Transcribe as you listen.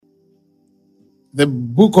the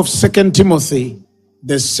book of 2 Timothy,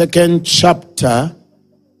 the 2nd chapter,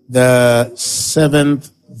 the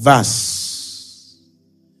 7th verse.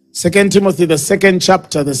 2 Timothy, the 2nd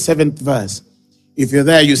chapter, the 7th verse. If you're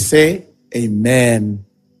there, you say, Amen.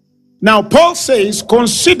 Now, Paul says,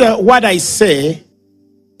 consider what I say,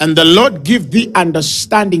 and the Lord give thee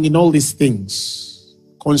understanding in all these things.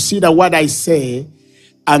 Consider what I say,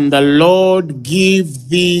 and the Lord give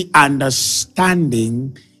thee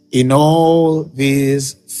understanding in all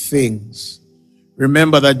these things.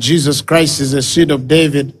 Remember that Jesus Christ is the seed of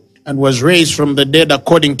David and was raised from the dead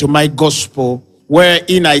according to my gospel,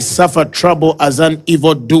 wherein I suffer trouble as an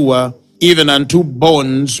evildoer, even unto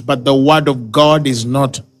bones, but the word of God is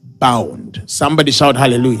not bound. Somebody shout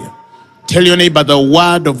hallelujah. Tell your neighbor, the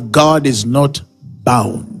word of God is not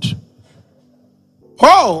bound.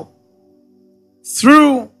 Paul,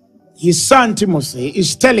 through his son Timothy,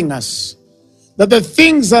 is telling us that the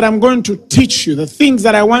things that I'm going to teach you, the things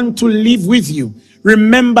that I want to live with you,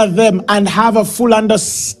 remember them and have a full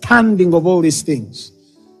understanding of all these things.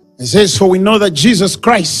 It says, for we know that Jesus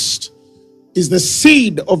Christ is the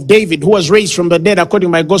seed of David, who was raised from the dead according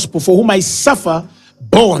to my gospel, for whom I suffer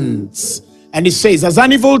bonds. And he says, as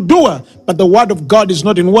an evildoer, but the word of God is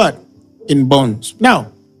not in what? In bonds.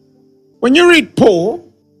 Now, when you read Paul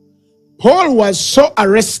was so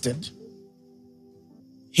arrested,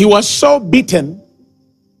 he was so beaten,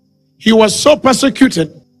 he was so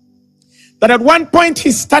persecuted, that at one point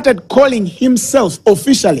he started calling himself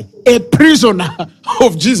officially a prisoner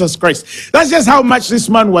of Jesus Christ. That's just how much this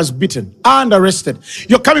man was beaten and arrested.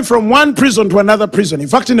 You're coming from one prison to another prison. In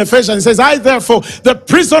fact, in Ephesians it says, I therefore, the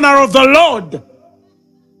prisoner of the Lord.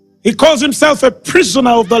 He calls himself a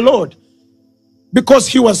prisoner of the Lord because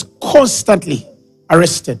he was constantly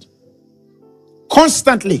arrested,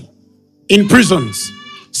 constantly in prisons.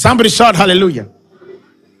 Somebody shout hallelujah.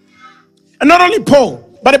 And not only Paul,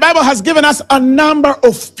 but the Bible has given us a number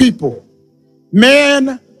of people,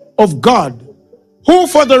 men of God, who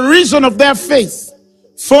for the reason of their faith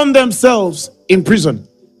found themselves in prison.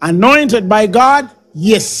 Anointed by God,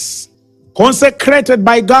 yes. Consecrated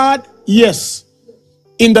by God, yes.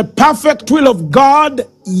 In the perfect will of God,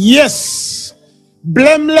 yes.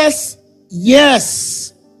 Blameless,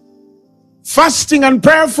 yes. Fasting and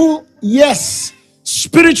prayerful, yes.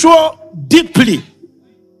 Spiritual, deeply.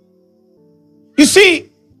 You see,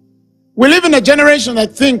 we live in a generation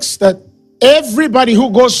that thinks that everybody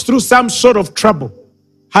who goes through some sort of trouble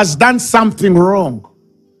has done something wrong.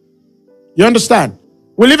 You understand?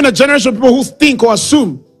 We live in a generation of people who think or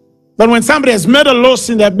assume that when somebody has made a loss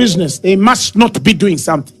in their business, they must not be doing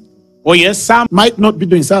something. Oh yes, some might not be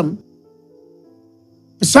doing something.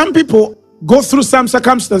 Some people go through some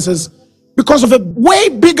circumstances because of a way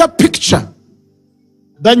bigger picture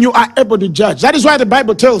than you are able to judge. That is why the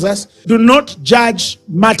Bible tells us, do not judge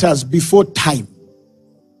matters before time.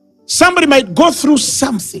 Somebody might go through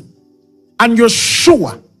something and you're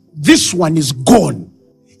sure this one is gone.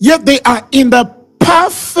 Yet they are in the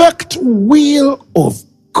perfect will of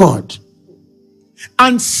God.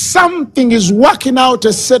 And something is working out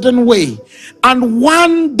a certain way. And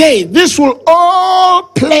one day, this will all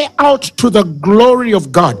play out to the glory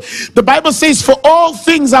of God. The Bible says, for all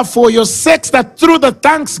things are for your sakes, that through the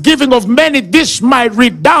thanksgiving of many, this might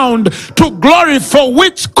redound to glory, for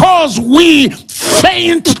which cause we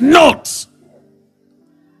faint not.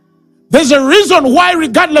 There's a reason why,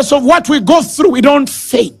 regardless of what we go through, we don't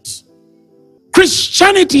faint.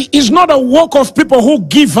 Christianity is not a walk of people who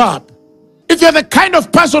give up. If you're the kind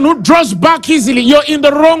of person who draws back easily, you're in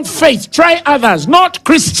the wrong faith. Try others, not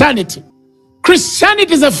Christianity.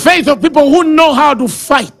 Christianity is a faith of people who know how to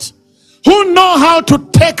fight, who know how to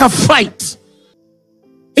take a fight.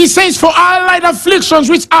 He says, for our light afflictions,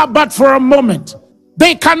 which are but for a moment,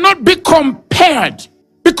 they cannot be compared,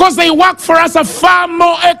 because they work for us a far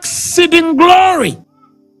more exceeding glory.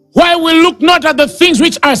 Why we look not at the things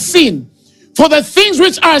which are seen, for the things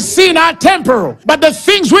which are seen are temporal, but the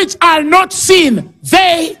things which are not seen,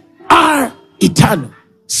 they are eternal.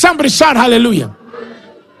 Somebody shout hallelujah.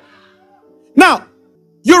 Now,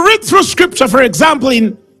 you read through scripture, for example,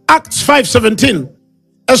 in Acts 5:17,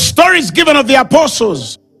 a story is given of the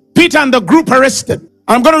apostles, Peter and the group arrested.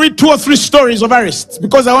 I'm going to read 2 or 3 stories of arrests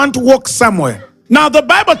because I want to walk somewhere. Now, the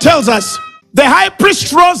Bible tells us the high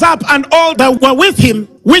priest rose up and all that were with him,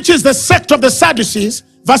 which is the sect of the Sadducees,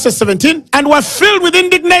 verses 17, and were filled with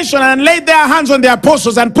indignation and laid their hands on the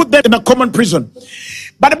apostles and put them in a common prison.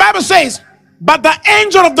 But the Bible says, but the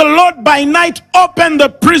angel of the Lord by night opened the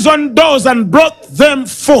prison doors and brought them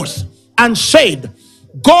forth and said,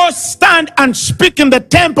 go stand and speak in the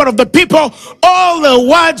temple of the people all the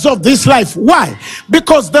words of this life. Why?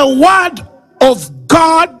 Because the word of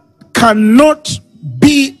God cannot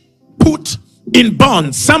be put in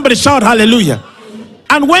bonds. Somebody shout hallelujah.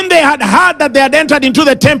 And when they had heard that they had entered into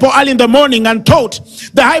the temple early in the morning and taught,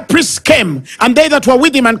 the high priest came, and they that were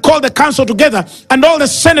with him, and called the council together, and all the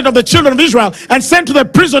senate of the children of Israel, and sent to the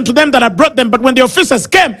prison to them that had brought them. But when the officers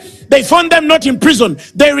came, they found them not in prison.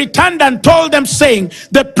 They returned and told them, saying,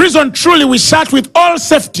 the prison truly we shut with all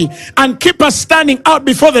safety, and keep us standing out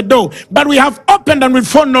before the door. But we have opened, and we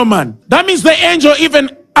found no man. That means the angel, even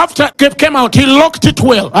after it came out, he locked it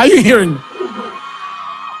well. Are you hearing me?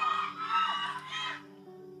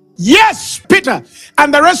 Yes, Peter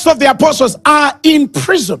and the rest of the apostles are in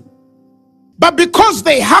prison. But because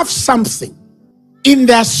they have something in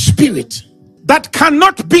their spirit that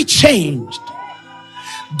cannot be changed,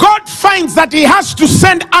 God finds that he has to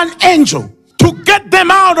send an angel to get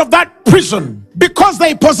them out of that prison, because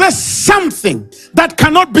they possess something that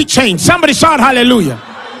cannot be changed. Somebody shout hallelujah.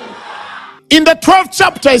 In the 12th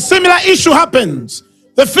chapter, a similar issue happens.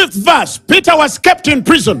 The 5th verse, Peter was kept in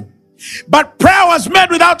prison, but prayer was made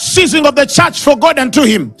without ceasing of the church for God unto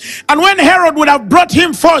him. And when Herod would have brought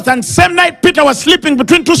him forth, and same night Peter was sleeping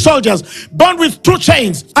between two soldiers, bound with 2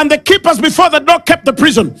 chains, and the keepers before the door kept the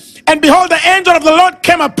prison. And behold, the angel of the Lord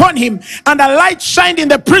came upon him, and a light shined in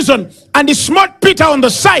the prison, and he smote Peter on the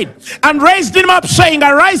side, and raised him up, saying,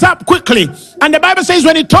 arise up quickly. And the Bible says,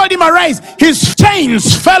 when he told him arise, his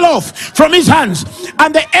chains fell off from his hands.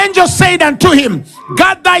 And the angel said unto him,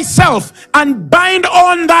 gird thyself, and bind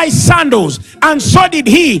on thy sandals. And so did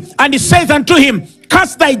he. And he saith unto him,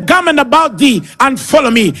 cast thy garment about thee, and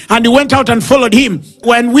follow me. And he went out and followed him,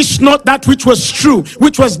 and wished not that which was true,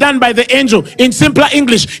 which was done by the angel. In simpler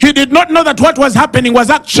English, he did not know that what was happening was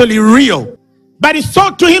actually real, but he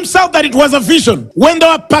thought to himself that it was a vision. When they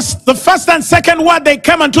were past the first and second word, they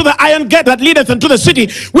came unto the iron gate that leadeth unto the city,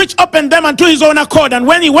 which opened them unto his own accord. And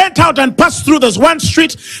when he went out and passed through this one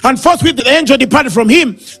street, and forthwith the angel departed from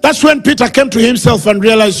him, that's when Peter came to himself and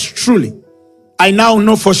realized, truly, I now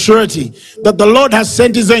know for surety that the Lord has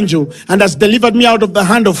sent his angel and has delivered me out of the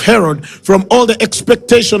hand of Herod, from all the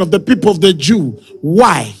expectation of the people of the Jew.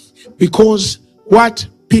 Why? Because what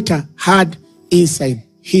Peter had inside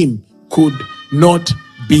him could not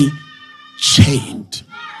be chained.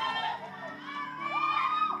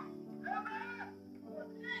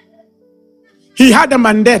 He had a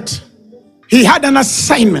mandate. He had an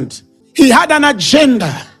assignment. He had an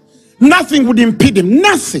agenda. Nothing would impede him.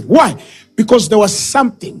 Nothing. Why? Because there was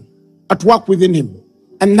something at work within him,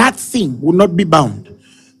 and that thing would not be bound.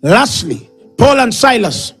 Lastly, Paul and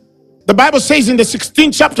Silas. The Bible says in the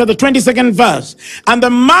 16th chapter, the 22nd verse, and the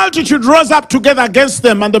multitude rose up together against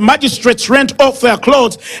them, and the magistrates rent off their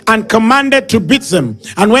clothes and commanded to beat them.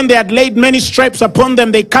 And when they had laid many stripes upon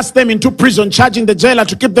them, they cast them into prison, charging the jailer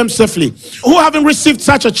to keep them safely. Who, having received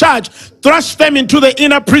such a charge, thrust them into the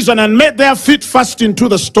inner prison, and made their feet fast into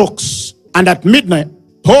the stocks. And at midnight,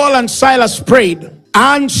 Paul and Silas prayed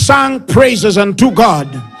and sang praises unto God,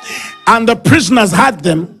 and the prisoners heard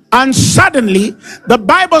them. And suddenly, the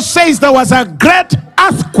Bible says there was a great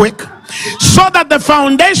earthquake, so that the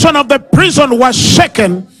foundation of the prison was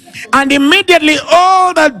shaken, and immediately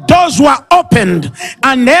all the doors were opened,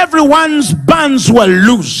 and everyone's bonds were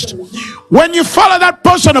loosed. When you follow that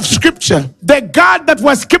portion of scripture, the guard that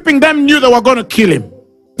was keeping them knew they were going to kill him.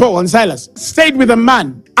 Paul and Silas stayed with a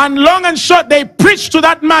man, and long and short, they preached to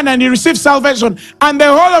that man, and he received salvation, and the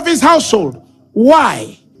whole of his household.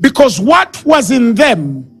 Why? Because what was in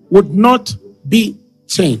them would not be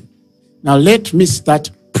chained. Now let me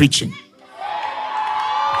start preaching.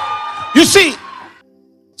 You see,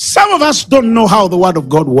 some of us don't know how the word of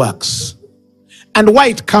God works and why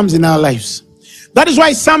it comes in our lives. That is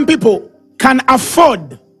why some people can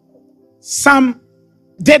afford some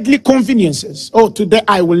deadly conveniences. Oh, today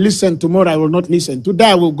I will listen, tomorrow I will not listen.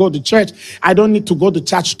 Today I will go to church. I don't need to go to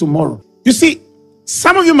church tomorrow. You see,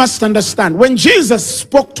 some of you must understand, when Jesus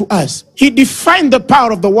spoke to us, he defined the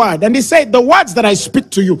power of the word, and he said, the words that I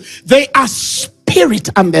speak to you, they are spirit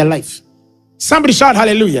and their life. Somebody shout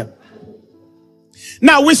hallelujah.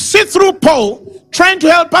 Now we see through Paul trying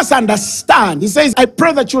to help us understand. He says, I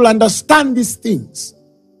pray that you'll understand these things,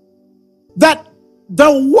 that the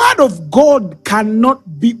word of God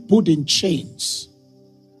cannot be put in chains.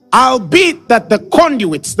 Albeit that the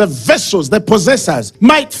conduits, the vessels, the possessors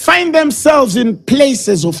might find themselves in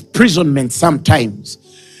places of imprisonment sometimes.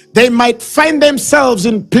 They might find themselves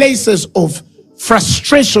in places of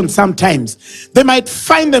frustration sometimes. They might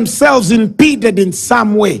find themselves impeded in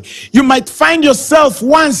some way. You might find yourself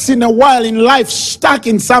once in a while in life stuck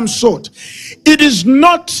in some sort. It is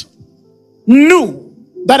not new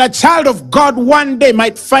that a child of God one day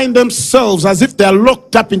might find themselves as if they are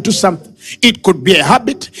locked up into something. It could be a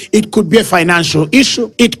habit. It could be a financial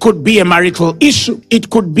issue. It could be a marital issue. It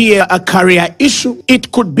could be a career issue.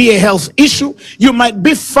 It could be a health issue. You might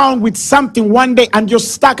be found with something one day and you're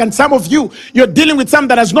stuck. And some of you, you're dealing with something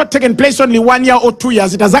that has not taken place only 1 year or 2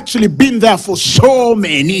 years. It has actually been there for so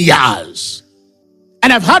many years.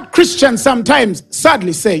 And I've heard Christians sometimes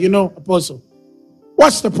sadly say, you know, Apostle,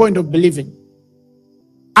 what's the point of believing?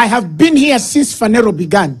 I have been here since Phaneroo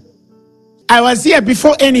began. I was here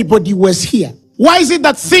before anybody was here. Why is it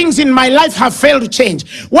that things in my life have failed to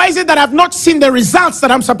change? Why is it that I've not seen the results that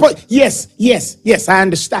I'm supposed? Yes, I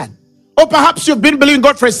understand. Or perhaps you've been believing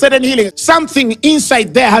God for a certain healing. Something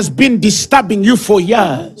inside there has been disturbing you for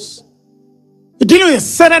years. You're dealing with a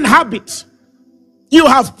certain habit. You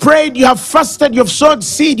have prayed, you have fasted, you have sowed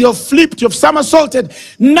seed, you have flipped, you have somersaulted.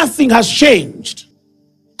 Nothing has changed.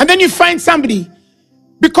 And then you find somebody,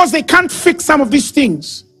 because they can't fix some of these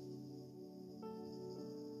things.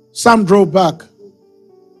 Some draw back.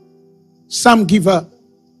 Some give up.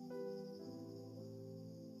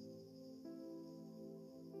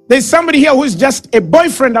 There's somebody here who is just a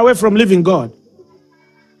boyfriend away from living God.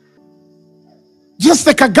 Just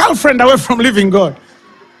like a girlfriend away from living God.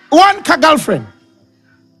 One girlfriend.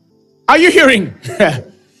 Are you hearing?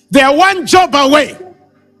 They are one job away.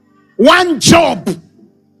 One job.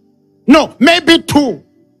 No, maybe two.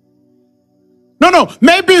 No,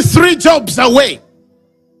 maybe 3 jobs away.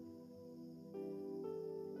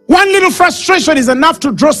 One little frustration is enough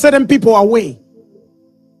to draw certain people away.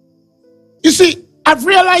 You see, I've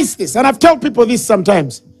realized this, and I've told people this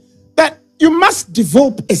sometimes, that you must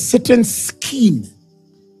develop a certain scheme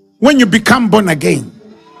when you become born again.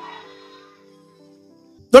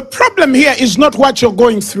 The problem here is not what you're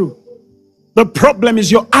going through. The problem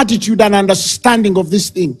is your attitude and understanding of these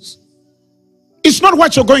things. It's not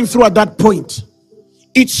what you're going through at that point.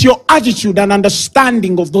 It's your attitude and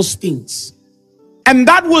understanding of those things. And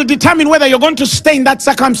that will determine whether you're going to stay in that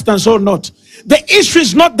circumstance or not. The issue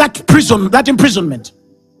is not that prison, that imprisonment.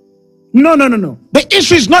 No. The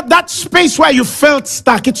issue is not that space where you felt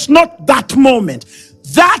stuck. It's not that moment.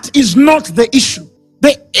 That is not the issue.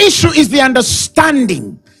 The issue is the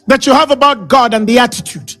understanding that you have about God and the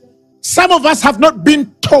attitude. Some of us have not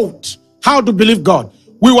been taught how to believe God.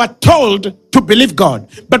 We were told to believe God,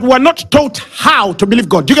 but we were not taught how to believe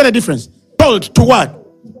God. Do you get the difference? Told to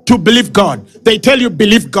what? To believe God. They tell you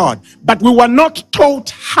believe God, but we were not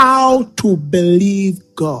taught how to believe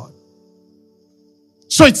God.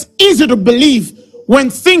 So it's easy to believe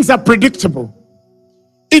when things are predictable.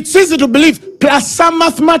 It's easy to believe plus some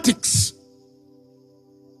mathematics.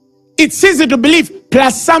 It's easy to believe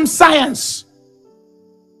plus some science.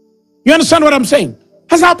 You understand what I'm saying?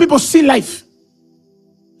 That's how people see life.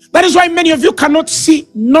 That is why many of you cannot see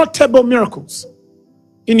notable miracles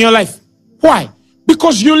in your life. Why?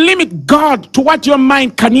 Because you limit God to what your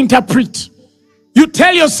mind can interpret. You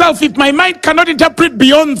tell yourself, if my mind cannot interpret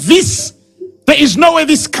beyond this, there is no way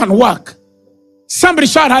this can work. Somebody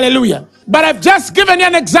shout hallelujah. But I've just given you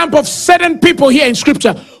an example of certain people here in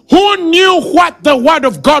scripture who knew what the word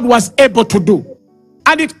of God was able to do.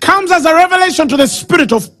 And it comes as a revelation to the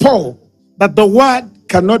spirit of Paul that the word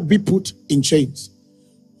cannot be put in chains.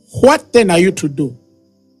 What then are you to do?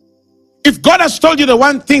 If God has told you the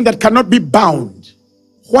one thing that cannot be bound,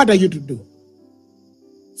 what are you to do?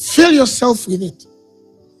 Fill yourself with it.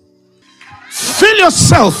 Fill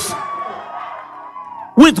yourself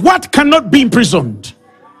with what cannot be imprisoned.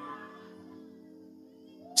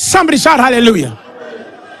 Somebody shout hallelujah.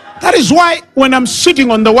 That is why when I'm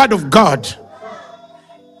sitting on the word of God,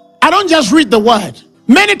 I don't just read the word.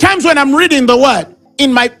 Many times when I'm reading the word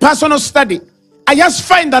in my personal study, I just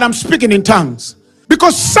find that I'm speaking in tongues.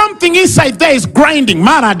 Because something inside there is grinding.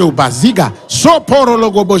 Marado baziga.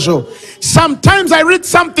 Sometimes I read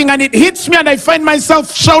something and it hits me and I find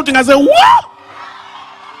myself shouting. I say, whoa!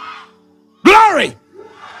 Glory!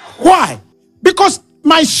 Why? Because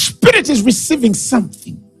my spirit is receiving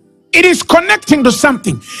something. It is connecting to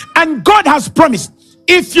something. And God has promised,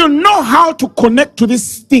 if you know how to connect to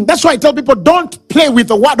this thing, that's why I tell people, don't play with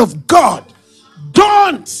the word of God.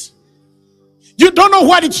 Don't. You don't know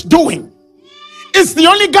what it's doing. It's the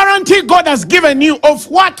only guarantee God has given you of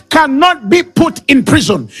what cannot be put in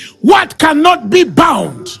prison, what cannot be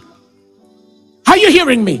bound. Are you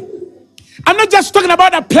hearing me? I'm not just talking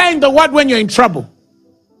about applying the word when you're in trouble.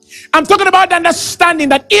 I'm talking about understanding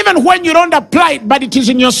that even when you don't apply it, but it is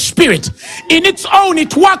in your spirit, in its own,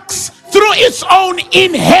 it works through its own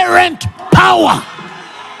inherent power.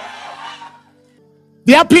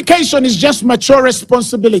 The application is just mature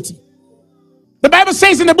responsibility. The Bible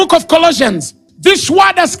says in the book of Colossians This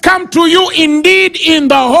word has come to you indeed in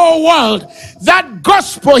the whole world. That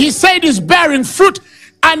gospel, he said, is bearing fruit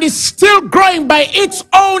and is still growing by its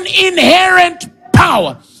own inherent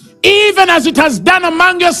power. Even as it has done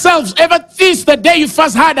among yourselves ever since the day you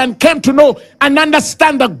first heard and came to know and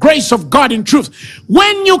understand the grace of God in truth.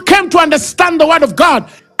 When you came to understand the word of God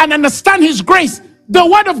and understand his grace, the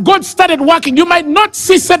word of God started working. You might not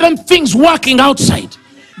see certain things working outside,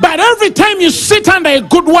 but every time you sit under a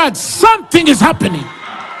good word, something is happening.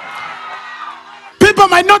 People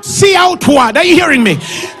might not see outward. Are you hearing me?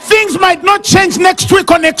 Things might not change next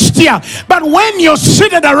week or next year, but when you're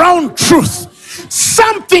seated around truth,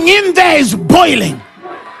 something in there is boiling.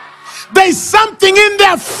 There's something in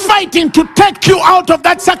there fighting to take you out of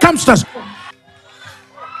that circumstance.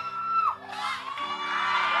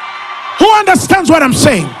 Who understands what I'm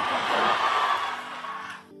saying?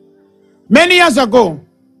 Many years ago,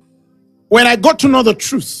 when I got to know the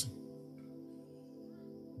truth,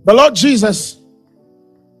 the Lord Jesus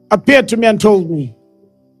appeared to me and told me,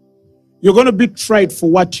 you're going to be tried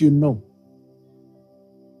for what you know.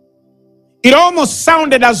 It almost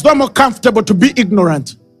sounded as though I'm more comfortable to be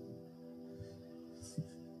ignorant.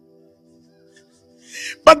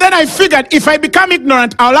 But then I figured if I become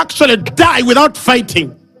ignorant, I'll actually die without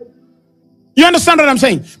fighting. You understand what I'm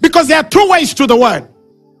saying? Because there are two ways to the word.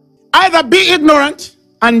 Either be ignorant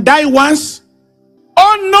and die once,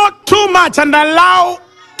 or not too much and allow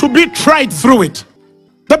to be tried through it.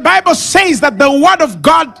 The Bible says that the word of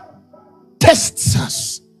God tests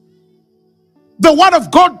us. The word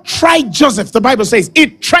of God tried Joseph. The Bible says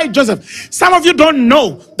it tried Joseph. Some of you don't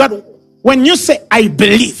know that when you say, I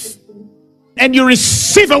believe, and you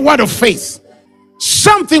receive a word of faith,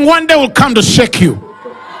 something one day will come to shake you.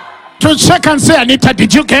 To check and say, Anita,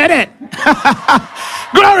 did you get it?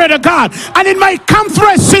 Glory to God. And it might come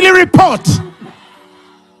through a silly report.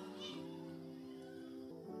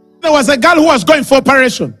 There was a girl who was going for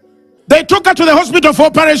operation. They took her to the hospital for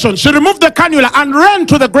operation. She removed the cannula and ran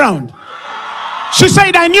to the ground. She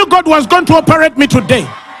said, I knew God was going to operate me today.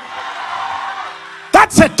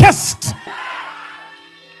 That's a test.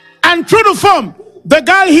 And true to form, the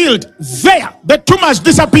girl healed there. The tumors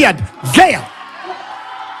disappeared there.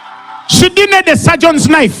 She didn't need the surgeon's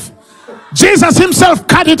knife. Jesus himself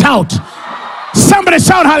cut it out. Somebody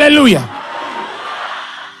shout hallelujah.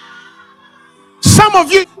 Some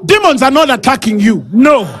of you, demons are not attacking you.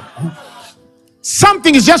 No.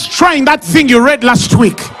 Something is just trying that thing you read last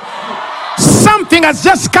week. Something has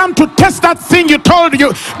just come to test that thing you told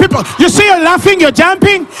you. People, you see you're laughing, you're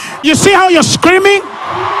jumping. You see how you're screaming?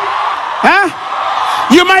 Huh?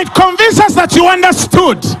 You might convince us that you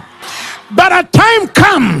understood. But a time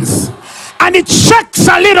comes and it shakes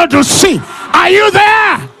a little to see, are you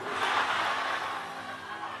there?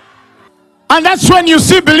 And that's when you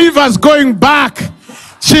see believers going back.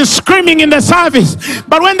 She's screaming in the service.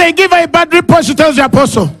 But when they give her a bad report, she tells the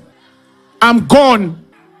apostle, I'm gone.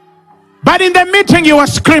 But in the meeting, you were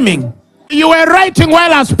screaming. You were writing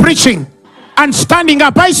while I was preaching and standing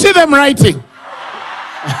up. I see them writing.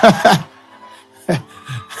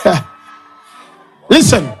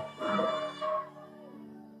 Listen.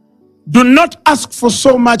 Do not ask for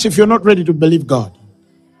so much if you're not ready to believe God.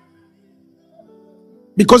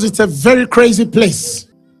 Because it's a very crazy place.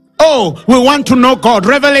 Oh, we want to know God.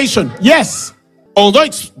 Revelation. Yes. Although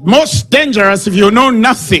it's most dangerous if you know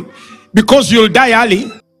nothing, because you'll die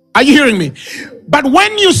early. Are you hearing me? But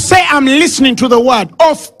when you say I'm listening to the word,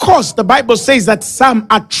 of course the Bible says that some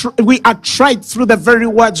are we are tried through the very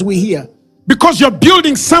words we hear. Because you're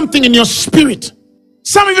building something in your spirit.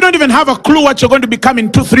 Some of you don't even have a clue what you're going to become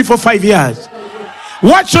in 2, 3, 4, 5 years.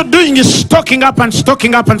 What you're doing is stocking up and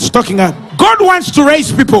stocking up and stocking up. God wants to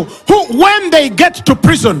raise people who, when they get to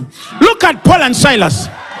prison, look at Paul and Silas.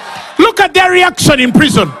 Look at their reaction in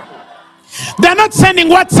prison. They're not sending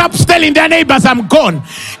WhatsApps telling their neighbors, I'm gone.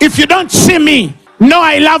 If you don't see me, know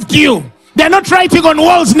I loved you. They're not writing on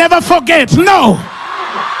walls, never forget. No.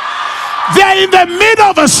 They're in the middle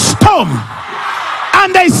of a storm.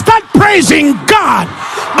 And they start praising God.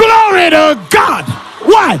 Glory to God.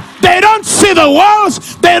 Why? They don't see the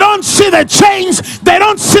walls. They don't see the chains. They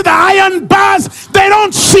don't see the iron bars. They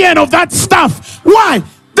don't see any of that stuff. Why?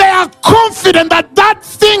 They are confident that that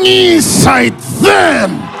thing inside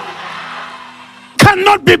them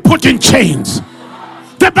cannot be put in chains.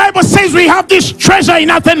 The Bible says we have this treasure in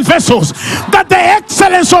earthen vessels, that the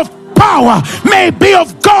excellence of power may be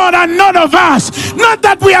of God and not of us. Not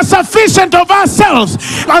that we are sufficient of ourselves,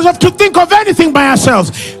 as of to think of anything by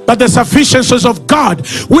ourselves, but the sufficiencies of God,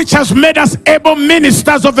 which has made us able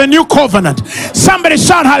ministers of the new covenant. Somebody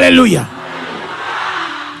shout hallelujah.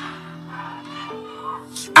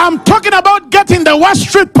 I'm talking about getting the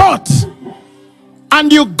worst report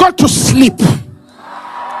and you go to sleep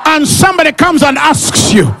and somebody comes and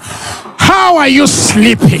asks you, how are you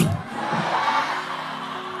sleeping?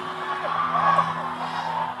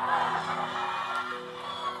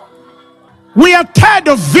 We are tired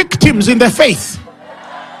of victims in the faith.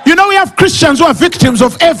 You know, we have Christians who are victims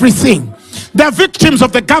of everything. They're victims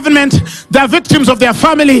of the government. They're victims of their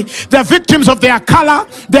family. They're victims of their color.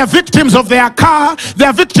 They're victims of their car.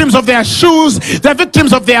 They're victims of their shoes. They're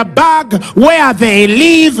victims of their bag, where they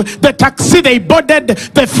live, the taxi they boarded,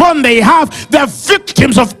 the phone they have. They're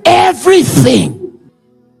victims of everything.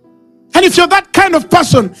 And if you're that kind of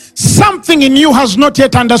person, something in you has not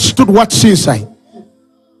yet understood what's inside.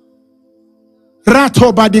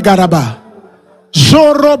 Rato badigaraba.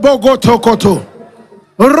 Zoro bogotokoto.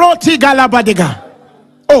 Roti galabadiga.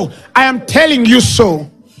 Oh, I am telling you so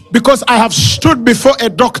because I have stood before a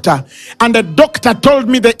doctor and the doctor told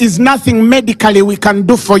me there is nothing medically we can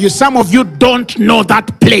do for you. Some of you don't know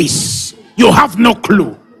that place. You have no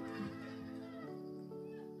clue.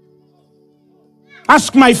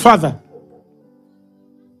 Ask my father,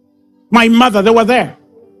 my mother, they were there.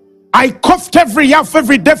 I coughed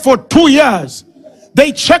every day for 2 years.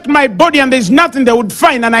 They checked my body and there's nothing they would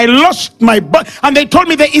find, and I lost my body, and they told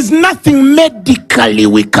me there is nothing medically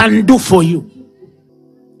we can do for you.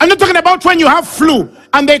 I'm not talking about when you have flu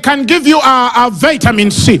and they can give you a vitamin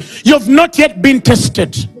C. You've not yet been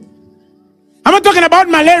tested. I'm not talking about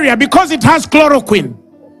malaria because it has chloroquine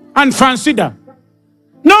and Fancida.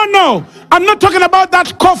 No, I'm not talking about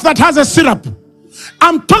that cough that has a syrup.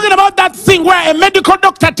 I'm talking about that thing where a medical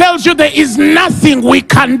doctor tells you there is nothing we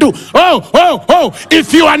can do. Oh,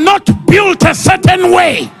 if you are not built a certain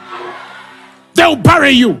way, they'll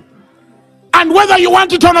bury you. And whether you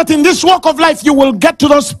want it or not, in this walk of life, you will get to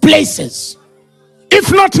those places.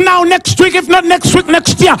 If not now, next week, if not next week,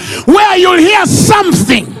 next year, where you'll hear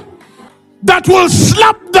something that will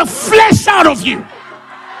slap the flesh out of you.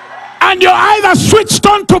 And you're either switched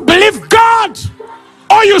on to believe God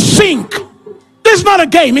or you sink. This is not a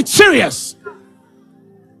game, it's serious.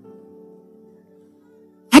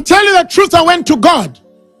 I tell you the truth, I went to God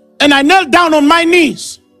and I knelt down on my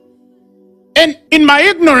knees. And in my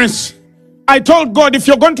ignorance, I told God, if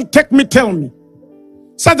you're going to take me, tell me,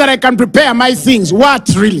 so that I can prepare my things. What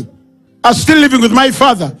really? I was still living with my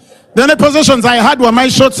father. The only possessions I had were my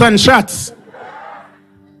shorts and shirts.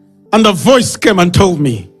 And the voice came and told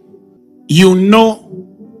me, you know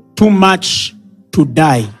too much to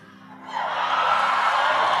die.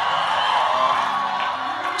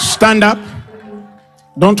 Stand up.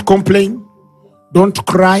 Don't complain. Don't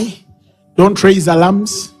cry. Don't raise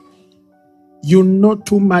alarms. You know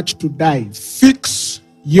too much to die. Fix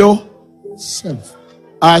yourself.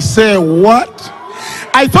 I say, what?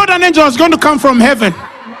 I thought an angel was going to come from heaven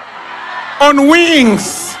on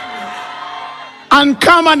wings and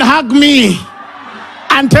come and hug me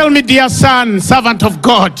and tell me, dear son, servant of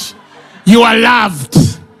God, you are loved.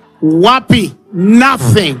 Wapi,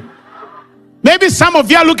 nothing. Maybe some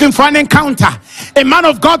of you are looking for an encounter, a man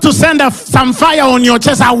of God to send some fire on your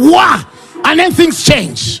chest, and then things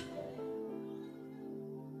change.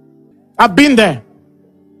 I've been there.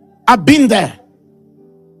 And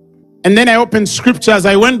then I opened scriptures.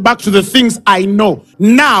 I went back to the things I know.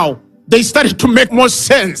 Now they started to make more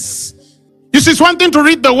sense. You see, it's one thing to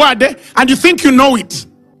read the word and you think you know it.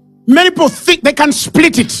 Many people think they can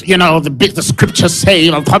split it. You know, the scriptures say,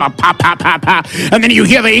 you know, and then you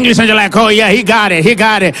hear the English and you're like, oh yeah, he got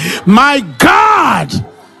it. My God!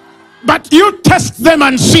 But you test them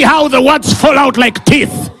and see how the words fall out like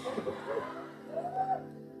teeth.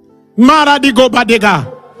 Maradigo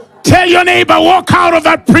Badega. Tell your neighbor, walk out of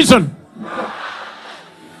that prison.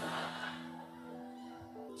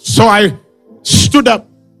 So I stood up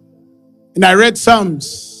and I read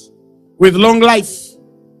Psalms. With long life,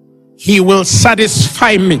 he will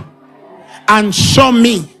satisfy me and show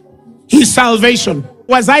me his salvation.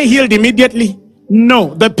 Was I healed immediately?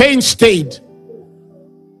 No, the pain stayed.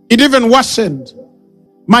 It even worsened.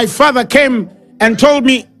 My father came and told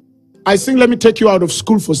me, I think, let me take you out of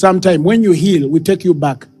school for some time. When you heal, we take you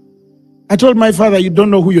back. I told my father, you don't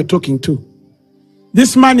know who you're talking to.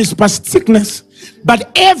 This man is past sickness, but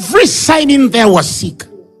every sign in there was sick.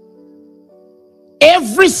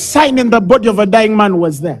 Every sign in the body of a dying man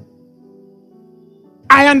was there.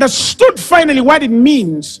 I understood finally what it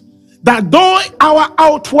means that though our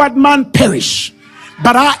outward man perish,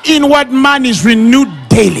 but our inward man is renewed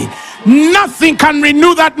daily. Nothing can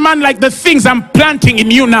renew that man like the things I'm planting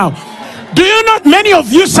in you now. Do you know many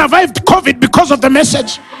of you survived COVID because of the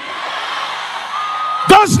message?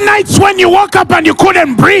 Those nights when you woke up and you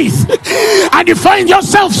couldn't breathe, and you find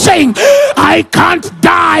yourself saying, I can't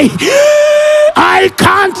die. I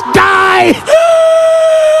can't die.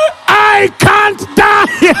 I can't die.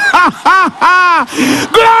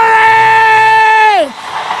 Glory!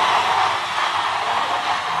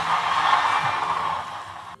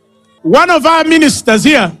 One of our ministers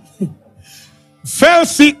here fell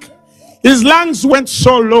sick. His lungs went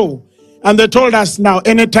so low. And they told us, now,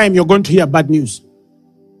 anytime you're going to hear bad news.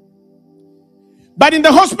 But in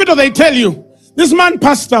the hospital, they tell you, this man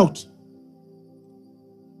passed out.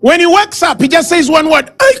 When he wakes up, he just says one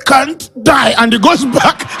word, I can't die. And he goes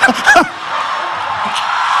back.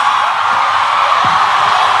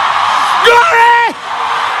 Glory!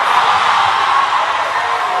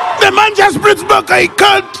 The man just breathes back, I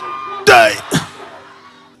can't die.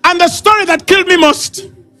 And the story that killed me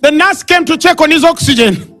most, the nurse came to check on his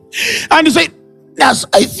oxygen. And he said, nurse,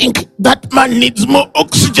 I think that man needs more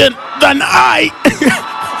oxygen than I.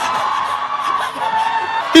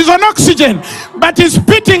 He's on oxygen, but he's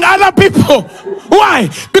beating other people. Why?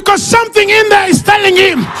 Because something in there is telling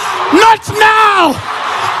him, not now,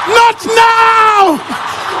 not now,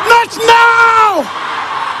 not now.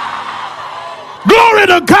 Glory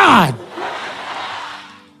to God.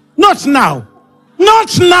 Not now,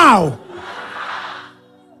 not now.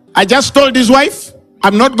 I just told his wife,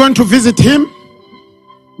 I'm not going to visit him.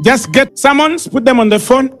 Just get summons, put them on the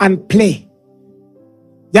phone and play.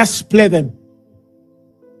 Just play them.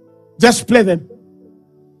 Just play them.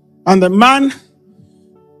 And the man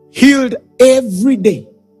healed every day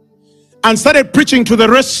and started preaching to the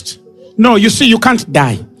rest. No, you see, you can't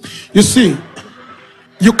die. You see,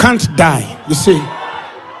 you can't die. You see,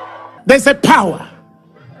 there's a power.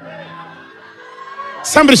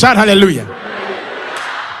 Somebody shout hallelujah.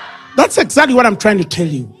 That's exactly what I'm trying to tell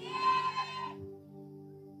you.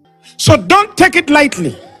 So don't take it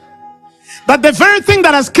lightly that the very thing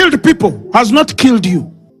that has killed people has not killed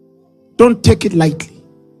you. Don't take it lightly.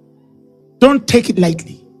 Don't take it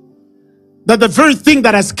lightly that the very thing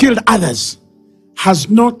that has killed others has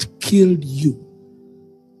not killed you.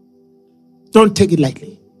 Don't take it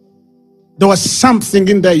lightly. There was something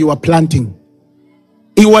in there you were planting.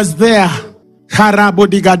 It was there.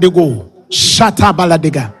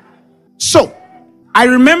 So, I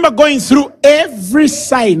remember going through every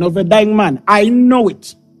sign of a dying man. I know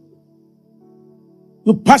it.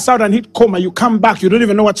 You pass out and hit coma, you come back, you don't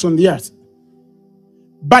even know what's on the earth.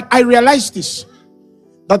 But I realized this,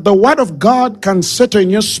 that the word of God can settle in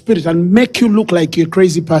your spirit and make you look like you're a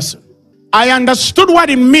crazy person. I understood what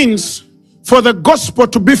it means for the gospel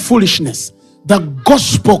to be foolishness. The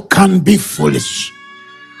gospel can be foolish.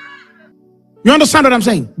 You understand what I'm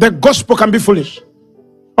saying? The gospel can be foolish.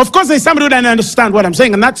 Of course, there's somebody who doesn't understand what I'm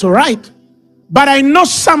saying, and that's all right. But I know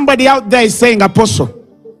somebody out there is saying, Apostle,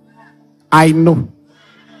 I know.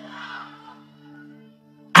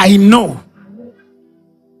 I know.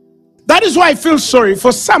 That is why I feel sorry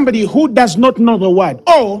for somebody who does not know the word,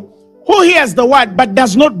 or who hears the word but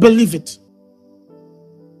does not believe it.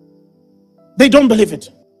 They don't believe it.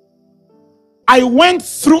 I went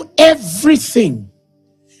through everything,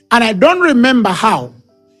 and I don't remember how.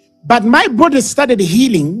 But my body started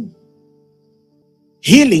healing.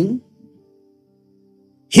 It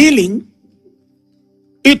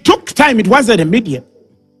took time. It wasn't immediate.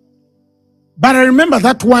 But I remember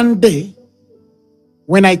that one day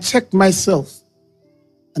when I checked myself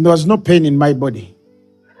and there was no pain in my body.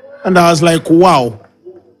 And I was like, wow,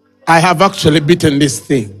 I have actually beaten this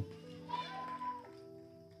thing.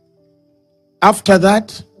 After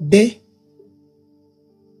that day,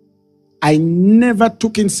 I never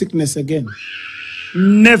took in sickness again.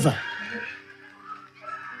 Never.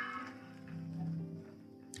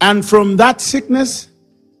 And from that sickness,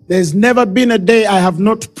 there's never been a day I have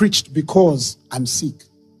not preached because I'm sick.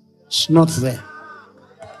 It's not there.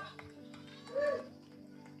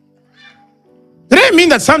 It doesn't mean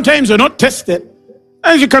that sometimes you're not tested.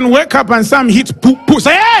 And you can wake up and some hit poo.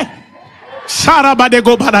 Say, hey! Somebody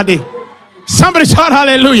shout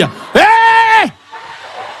hallelujah. Hey!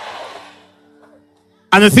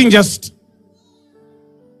 And the thing just,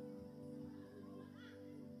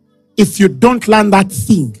 if you don't learn that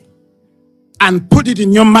thing and put it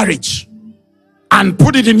in your marriage and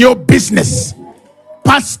put it in your business,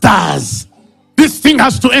 pastors, this thing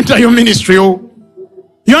has to enter your ministry. Oh,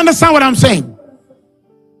 you understand what I'm saying?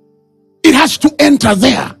 It has to enter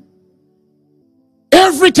there.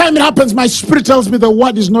 Every time it happens, my spirit tells me the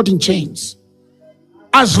word is not in chains.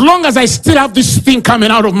 As long as I still have this thing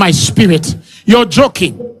coming out of my spirit, you're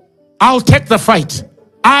joking. I'll take the fight.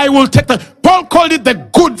 I will take the... Paul called it the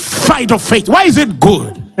good fight of faith. Why is it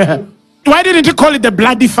good? Why didn't he call it the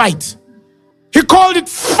bloody fight? He called it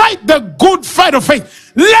fight the good fight of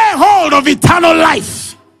faith. Lay hold of eternal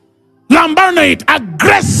life. Lambano it,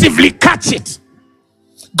 aggressively catch it.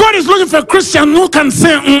 God is looking for a Christian who can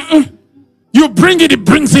say, You bring it, he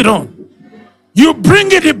brings it on. You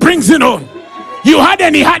bring it, he brings it on. You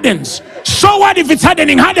harden, he hardens. So what if it's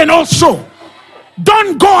hardening? Harden also.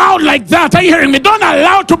 Don't go out like that. Are you hearing me? Don't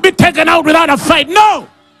allow to be taken out without a fight. No.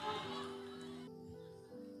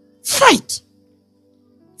 Fight.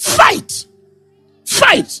 Fight.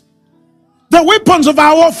 Fight. The weapons of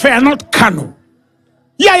our warfare are not carnal.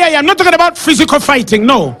 Yeah. I'm not talking about physical fighting.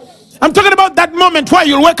 No. I'm talking about that moment where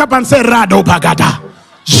you'll wake up and say, Rado Bagada.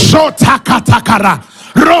 Zotaka Takara.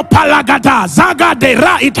 Ropalagada.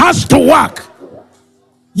 Zagadera. It has to work.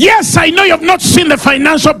 Yes, I know you've not seen the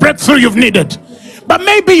financial breakthrough you've needed. But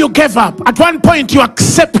maybe you gave up. At one point you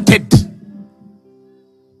accepted.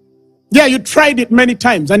 Yeah, you tried it many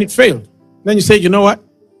times and it failed. Then you say, you know what?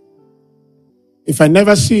 If I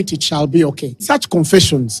never see it, it shall be okay. Such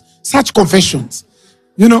confessions.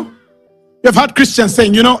 You know, you've heard Christians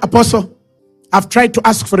saying, you know, Apostle, I've tried to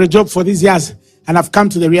ask for a job for these years and I've come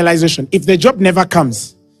to the realization, if the job never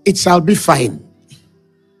comes, it shall be fine.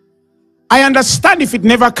 I understand if it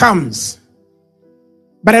never comes.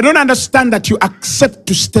 But I don't understand that you accept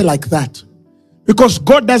to stay like that. Because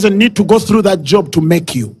God doesn't need to go through that job to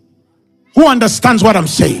make you. Who understands what I'm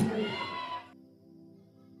saying?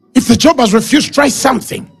 If the job has refused, try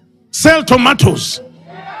something. Sell tomatoes.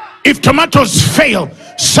 If tomatoes fail,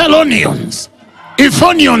 sell onions. If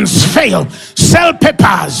onions fail, sell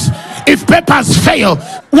peppers. If peppers fail,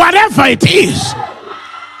 whatever it is.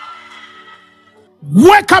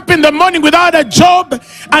 Wake up in the morning without a job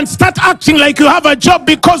and start acting like you have a job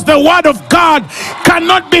because the word of God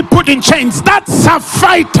cannot be put in chains. That's a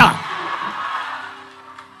fighter.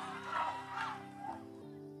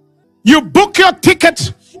 You book your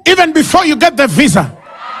ticket even before you get the visa.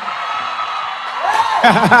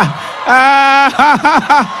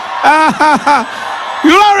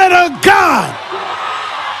 Glory to God.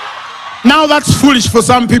 Now that's foolish for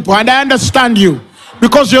some people, and I understand you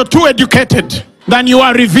because you're too educated than you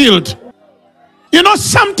are revealed. You know,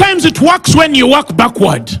 sometimes it works when you work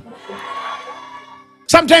backward.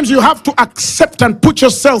 Sometimes you have to accept and put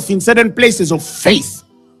yourself in certain places of faith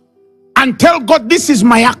and tell God, this is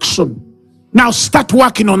my action. Now start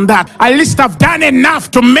working on that. At least I've done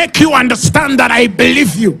enough to make you understand that I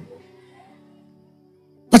believe you.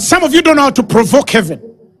 But some of you don't know how to provoke heaven.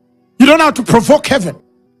 You don't know how to provoke heaven.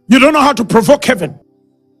 You don't know how to provoke heaven.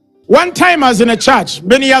 One time I was in a church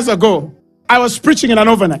many years ago. I was preaching in an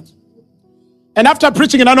overnight. And after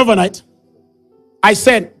preaching in an overnight, I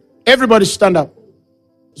said, everybody stand up.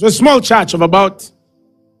 It's a small church of about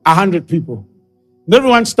 100 people. And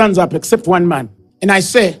everyone stands up except one man. And I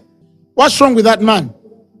say, what's wrong with that man?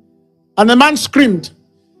 And the man screamed,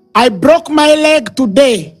 I broke my leg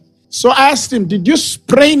today. So I asked him, did you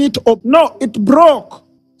sprain it up? No, it broke.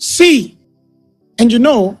 See. And you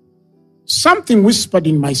know, something whispered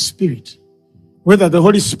in my spirit. Whether the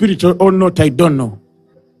Holy Spirit or not, I don't know.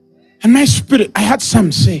 And my spirit, I had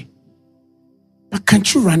some say, but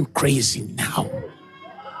can't you run crazy now?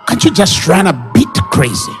 Can't you just run a bit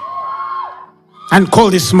crazy and call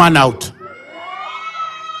this man out?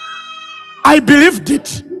 I believed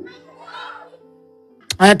it.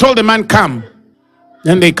 And I told the man, come.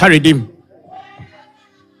 Then they carried him.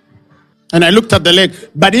 And I looked at the leg.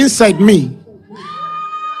 But inside me,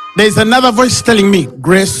 there's another voice telling me,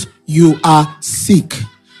 Grace, you are sick.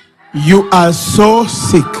 You are so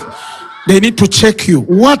sick. They need to check you.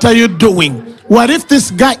 What are you doing? What if this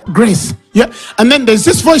guy, Grace? Yeah. And then there's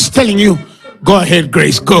this voice telling you, go ahead,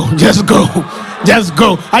 Grace, go. Just go. Just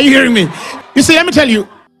go. Are you hearing me? You see, let me tell you,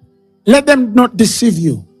 let them not deceive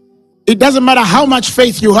you. It doesn't matter how much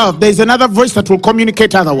faith you have. There's another voice that will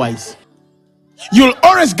communicate otherwise. You'll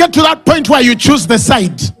always get to that point where you choose the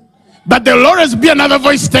side. But there'll always be another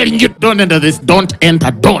voice telling you, don't enter this, don't enter,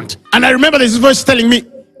 don't. And I remember this voice telling me,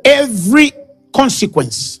 every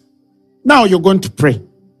consequence. Now you're going to pray.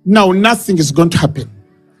 Now nothing is going to happen.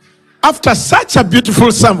 After such a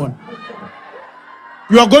beautiful sermon,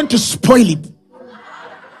 you are going to spoil it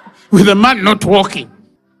with a man not walking.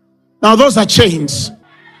 Now those are chains.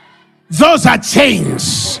 Those are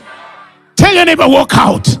chains. Tell your neighbor, walk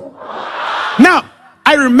out. Now,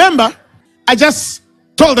 I remember, I just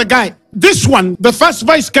told the guy, this one, the first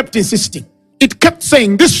voice kept insisting. It kept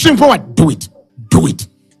saying this simple word, do it,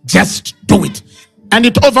 just do it. And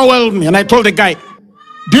it overwhelmed me. And I told the guy,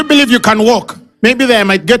 do you believe you can walk? Maybe there I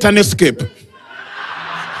might get an escape.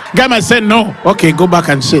 Guy might say, no. Okay, go back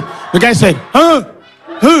and sit. The guy said,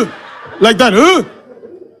 like that,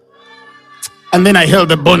 And then I held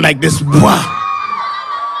the bone like this. Wow.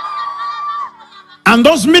 And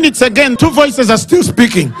those minutes again, two voices are still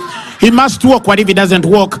speaking. He must walk. What if he doesn't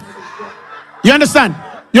walk? You understand?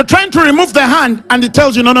 You're trying to remove the hand and it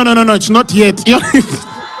tells you, no, it's not yet.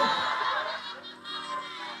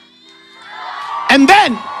 And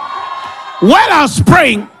then, while I was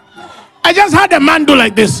praying, I just had a man do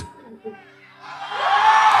like this.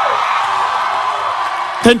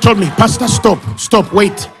 Then told me, Pastor, stop,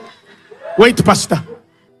 wait, Pastor.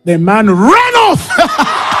 The man ran off.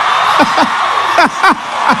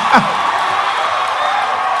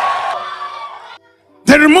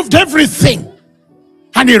 They removed everything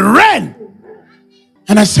and he ran.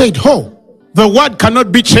 And I said, the word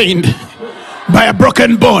cannot be chained by a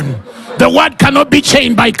broken bone. The word cannot be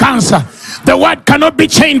chained by cancer. The word cannot be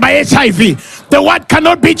chained by HIV. The word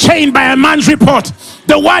cannot be chained by a man's report.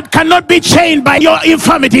 The word cannot be chained by your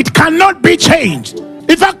infirmity. It cannot be changed.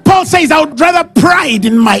 In fact, Paul says, I would rather pride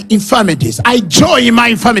in my infirmities. I joy in my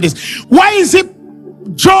infirmities. Why is he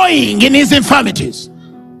joying in his infirmities?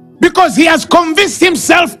 Because he has convinced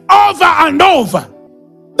himself over and over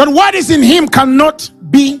that what is in him cannot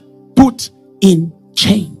be put in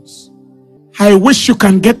chains. I wish you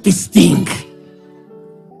can get this thing.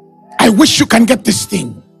 I wish you can get this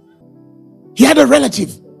thing. He had a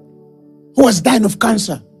relative who was dying of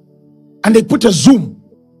cancer, and they put a Zoom,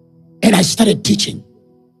 and I started teaching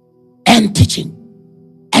and teaching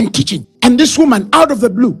and teaching. And this woman, out of the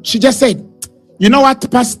blue, she just said, you know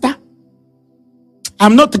what, Pastor?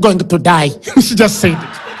 I'm not going to die. She just said it.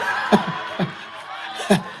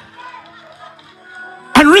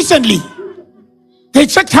 And recently, they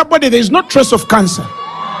checked her body. There is no trace of cancer.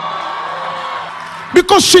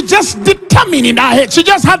 Because she just determined in her head. She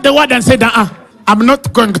just had the word and said, I'm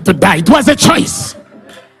not going to die. It was a choice.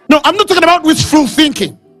 No, I'm not talking about wishful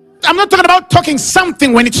thinking. I'm not talking about talking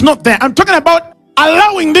something when it's not there. I'm talking about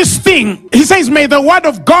allowing this thing. He says, may the word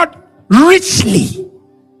of God richly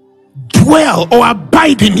dwell or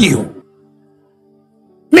abide in you.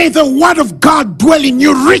 May the word of God dwell in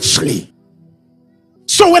you richly.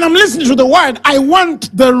 So when I'm listening to the word, I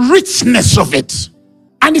want the richness of it.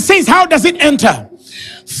 And he says, how does it enter?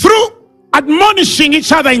 Through admonishing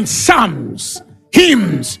each other in psalms,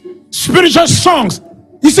 hymns, spiritual songs.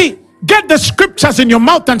 You see, get the scriptures in your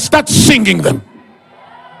mouth and start singing them.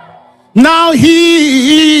 Now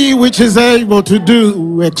he which is able to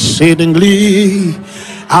do exceedingly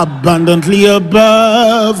abundantly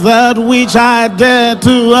above that which I dare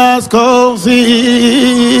to ask or think,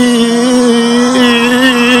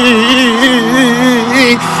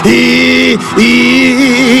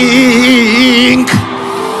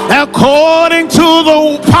 according to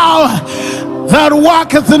the power that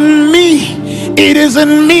worketh in me. It is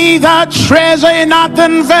in me that treasure in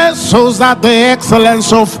earthen vessels, that the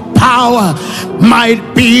excellence of power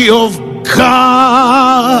might be of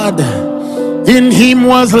God. In him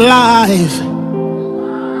was life.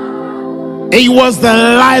 He was the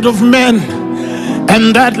light of men,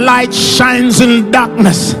 and that light shines in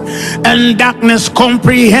darkness, and darkness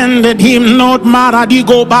comprehended him not.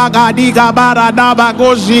 Maradigo bagadiga baradaba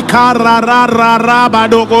gojikara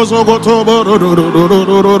rarabadogo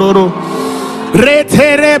zogotobo.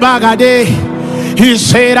 Retere bagade. He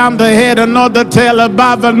said, I'm the head and not the tail,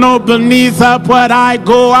 above and not beneath, upward I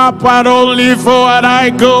go, upward only forward I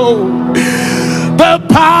go. The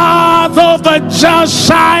path of the just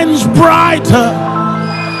shines brighter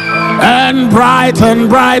and brighter and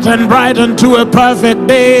brighter and brighter to a perfect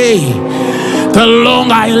day. The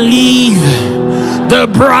longer I live, the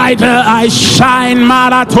brighter I shine.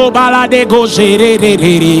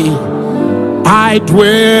 I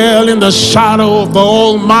dwell in the shadow of the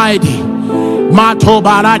Almighty.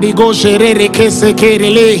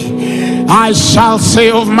 I shall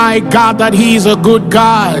say of my God that he is a good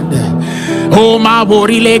God. Oh, my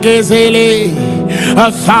body legezele.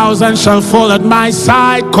 1,000 shall fall at my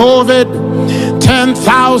side, COVID,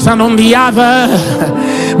 10,000 on the other.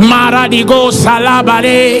 Maradigo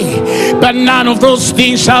salabare, but none of those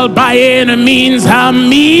things shall by any means harm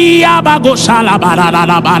me. Abago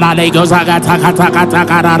salabara legos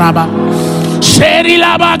agatakatakataraba. Sheri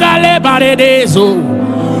labagale baredezo.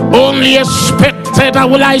 Only a spectator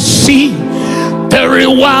will I see the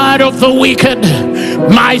reward of the wicked.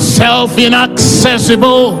 Myself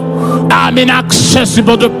inaccessible. I'm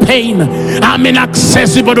inaccessible to pain. I'm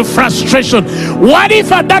inaccessible to frustration. What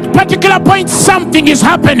if at that particular point something is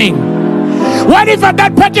happening? What if at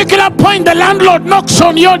that particular point the landlord knocks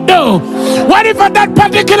on your door? What if at that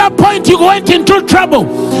particular point you went into trouble?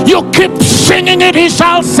 You keep singing it. He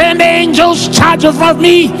shall send angels charge of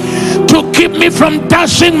me to keep me from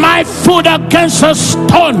dashing my foot against a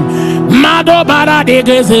stone.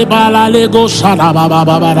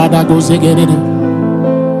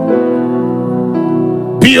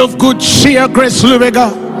 Be of good cheer, Grace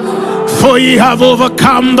Lubega, for ye have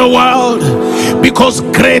overcome the world, because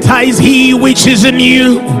greater is he which is in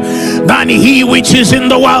you than he which is in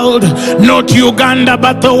the world. Not Uganda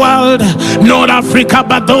but the world, not Africa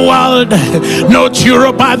but the world, not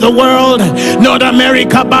Europe but the world, not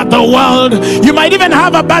America but the world. You might even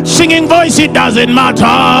have a bad singing voice, it doesn't matter.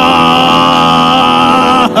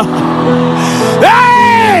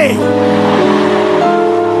 Hey!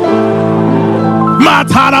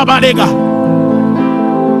 Matarabadega.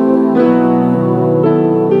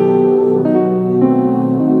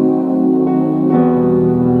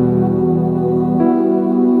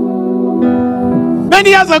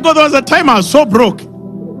 Many years ago, there was a time I was so broke.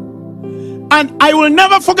 And I will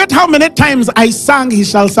never forget how many times I sang, He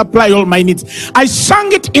shall supply all my needs. I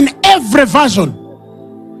sang it in every version.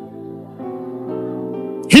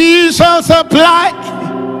 He shall supply.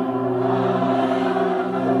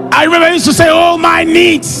 I remember I used to say, all my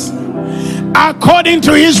needs, according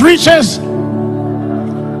to His riches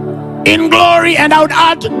in glory. And I would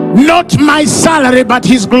add, not my salary, but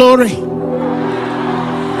His glory.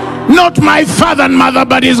 Not my father and mother,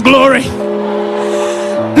 but His glory.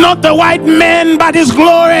 Not the white man, but His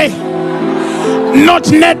glory.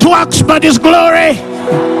 Not networks, but His glory.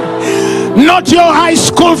 Not your high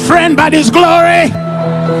school friend, but His glory.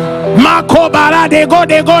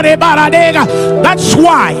 That's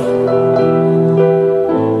why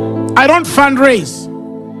I don't fundraise.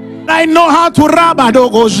 I know how to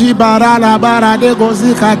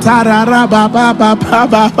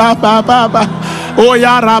oh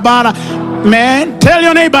yeah, rabara. Man, tell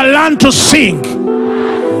your neighbor, learn to sing.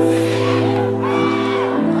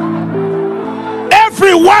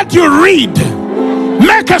 Every word you read,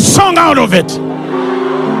 make a song out of it.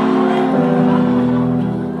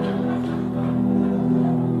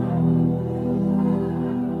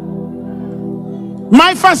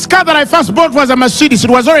 My first car that I first bought was a Mercedes. It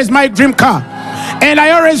was always my dream car. And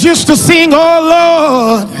I always used to sing,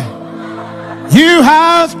 oh Lord, you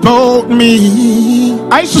have bought me.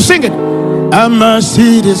 I used to sing it. A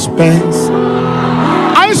Mercedes Benz.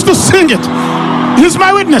 I used to sing it. He's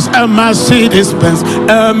my witness. A Mercedes Benz.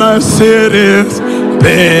 A Mercedes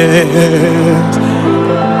Benz.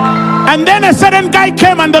 And then a certain guy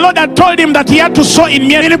came and the Lord had told him that he had to sow in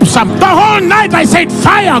Miripsam. The whole night I said,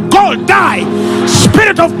 fire, go, die.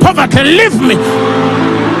 Spirit of poverty, leave me.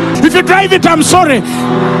 If you drive it, I'm sorry.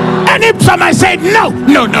 And Ipsam, I said, no.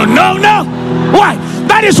 Why?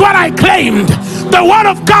 That is what I claimed. The word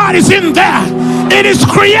of God is in there. It is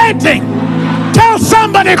creating. Tell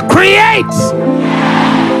somebody, create.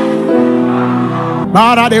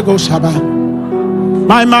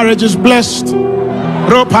 My marriage is blessed.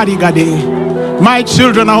 My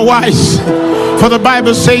children are wise. For the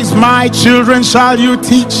Bible says, my children shall you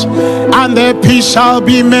teach, and their peace shall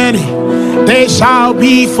be many. They shall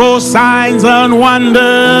be for signs and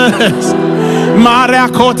wonders.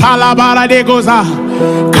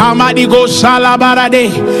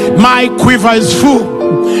 My quiver is full.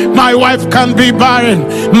 My wife can be barren.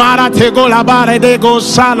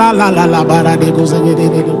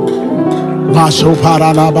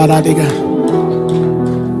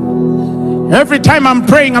 Every time I'm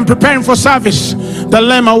praying, I'm preparing for service. The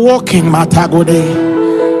lame are walking, matagode.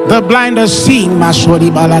 The blind are seeing, mashori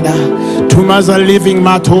balada. Tumors are living,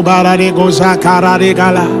 matobarade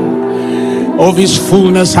gozakaradegala. Of His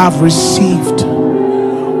fullness have received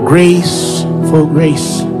grace for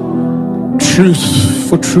grace, truth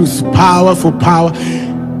for truth, power for power.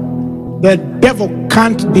 The devil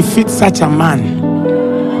can't defeat such a man.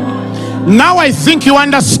 Now I think you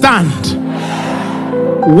understand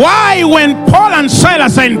why when Paul and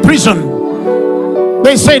Silas are in prison,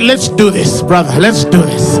 they said, let's do this, brother, let's do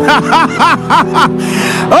this.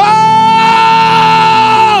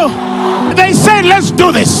 Oh, they said, let's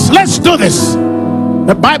do this, let's do this.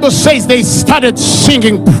 The Bible says they started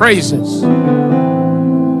singing praises.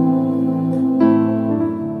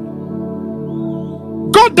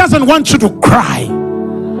 God doesn't want you to cry.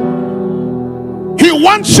 He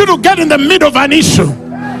wants you to get in the middle of an issue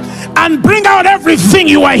and bring out everything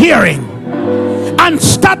you are hearing and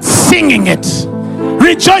start singing it,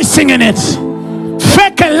 rejoicing in it,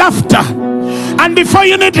 fake laughter, and before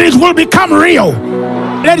you need it will become real.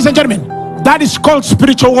 Ladies and gentlemen, that is called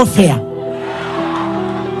spiritual warfare.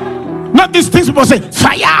 Not these things people say,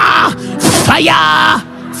 fire, fire,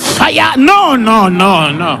 fire. No.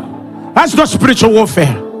 That's not spiritual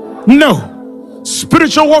warfare. No.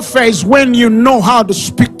 Spiritual warfare is when you know how to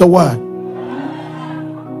speak the word.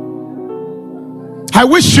 I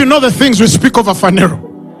wish you know the things we speak over Phaneroo.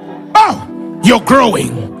 Oh, you're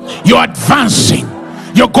growing, you're advancing,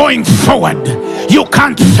 you're going forward, you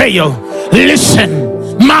can't fail.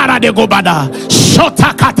 Listen, Mara de Gobada,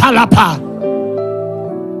 Shota Katalapa.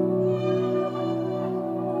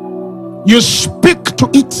 You speak to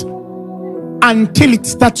it until it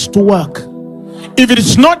starts to work. If it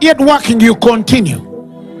is not yet working, you continue.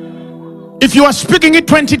 If you are speaking it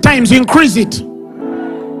 20 times, increase it.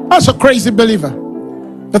 That's a crazy believer.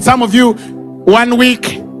 But some of you, 1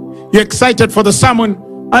 week, you're excited for the sermon,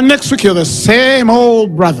 and next week you're the same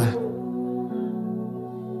old brother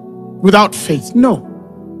without faith. No.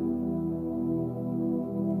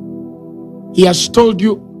 He has told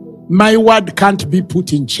you, my word can't be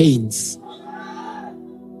put in chains.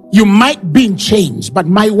 You might be in chains, but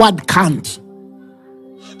my word can't.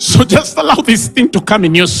 So just allow this thing to come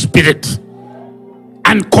in your spirit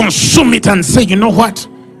and consume it and say, you know what?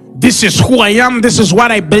 This is who I am. This is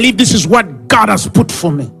what I believe. This is what God has put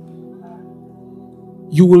for me.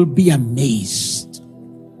 You will be amazed.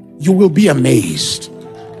 You will be amazed.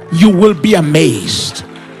 You will be amazed.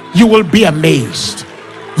 You will be amazed.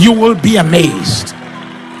 You will be amazed.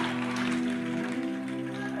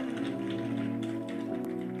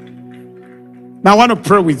 Now I want to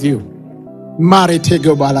pray with you.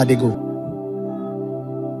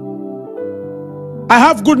 I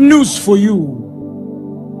have good news for you.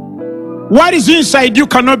 What is inside you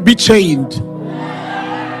cannot be chained.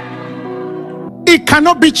 It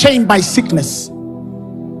cannot be chained by sickness.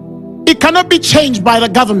 It cannot be changed by the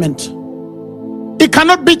government. It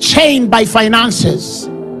cannot be chained by finances.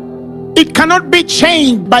 It cannot be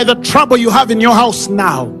chained by the trouble you have in your house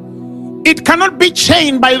now. It cannot be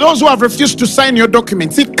chained by those who have refused to sign your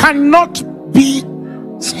documents. It cannot be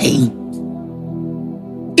chained.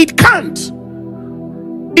 It can't.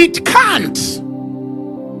 It can't.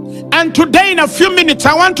 And today, in a few minutes,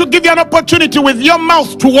 I want to give you an opportunity with your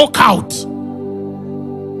mouth to walk out.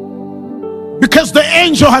 Because the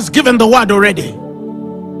angel has given the word already.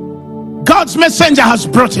 God's messenger has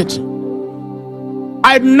brought it.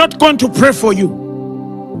 I'm not going to pray for you.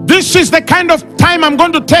 This is the kind of time I'm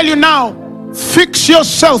going to tell you now. Fix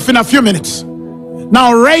yourself in a few minutes.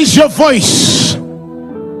 Now raise your voice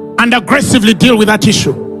and aggressively deal with that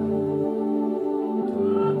issue.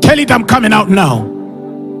 Tell it, I'm coming out now.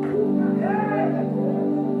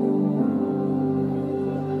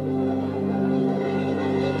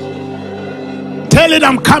 Tell it,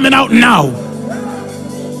 I'm coming out now.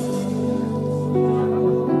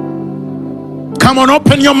 Come on,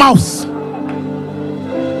 open your mouth.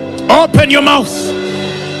 Open your mouth.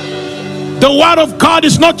 The word of God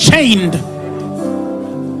is not chained.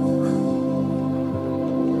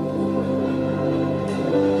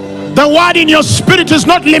 The word in your spirit is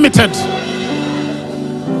not limited.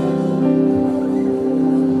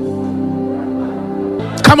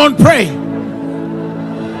 Come on, pray.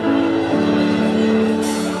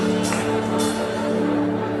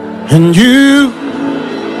 And you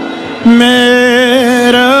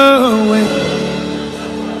made a way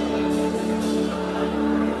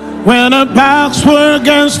when our backs were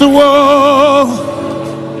against the wall,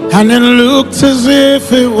 and it looked as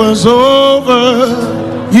if it was over.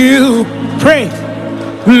 You pray,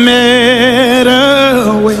 made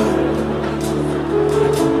a way,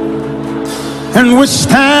 and we're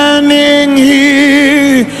standing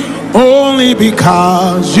here only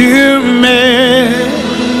because you made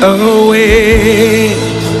a way.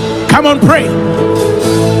 Come on, pray.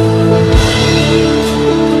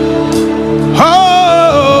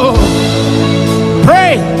 Oh,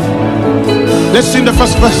 pray. Let's sing the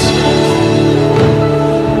first verse.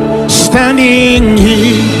 Standing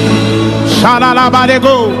here,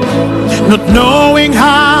 shalalabadego, not knowing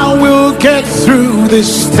how we'll get through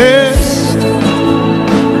this test,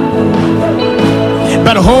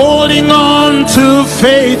 but holding on to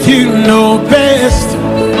faith you know best.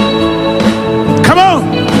 Come on,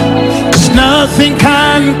 'cause nothing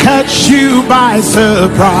can catch you by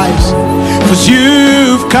surprise, 'cause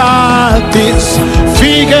you've got this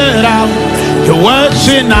figured out. You're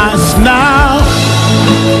watching us now.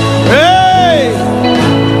 Hey,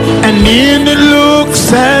 and then it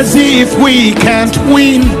looks as if we can't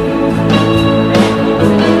win.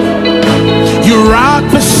 You rock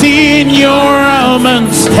the scene, your arm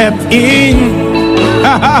and step in.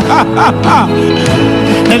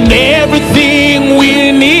 And everything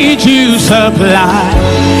we need you supply,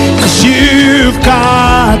 'cause you've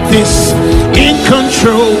got this in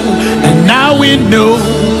control. And now we know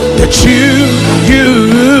that you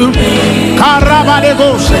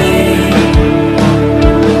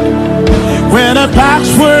the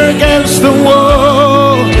backs were against the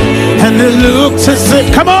wall, and it looked as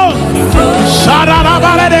if, come on,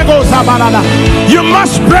 you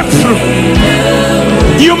must break through,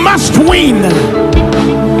 you must win.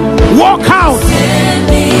 Walk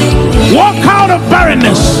out of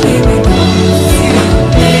barrenness.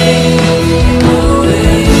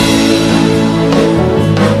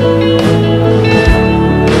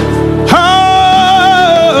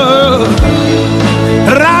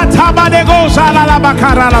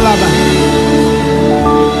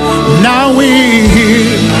 Now we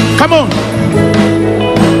come on,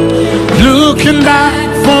 looking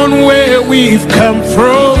back on where we've come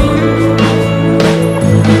from.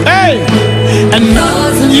 Hey, and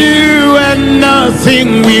nothing you and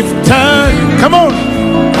nothing we've done. Come on,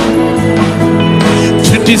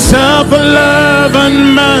 to deserve the love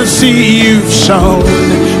and mercy you've shown,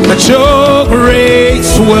 but your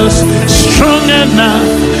grace was strong enough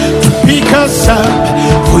to pick us up.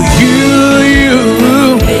 For you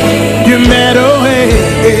made a way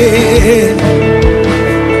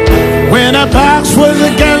when our backs was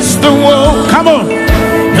against the wall. Come on,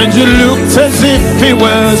 and you looked as if it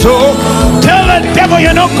was all. Tell the devil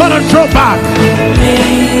you're not gonna draw back.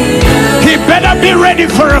 He better be ready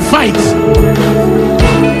for a fight.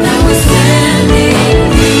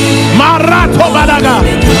 Marato Badaga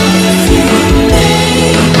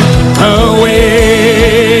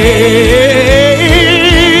away.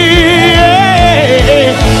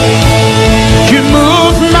 You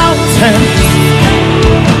move mountains,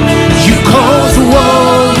 you cause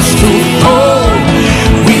walls to fall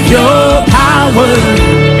with your power.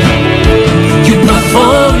 You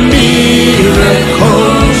perform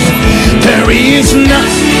miracles.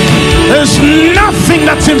 There's nothing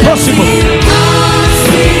that's impossible.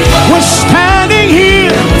 We're standing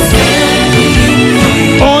here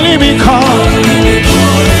only because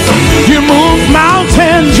you move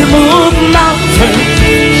mountains, you move mountains.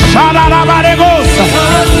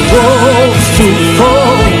 Walls to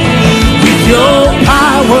fall with your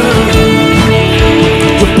power.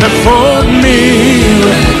 You perform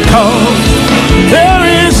miracles. There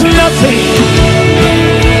is nothing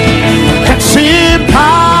that's impossible.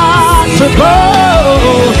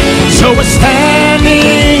 So we're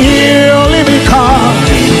standing here only because.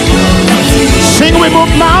 Sing, we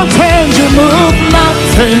move mountains, you move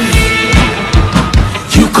mountains.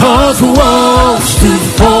 You cause walls to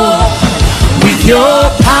fall with your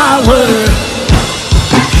power.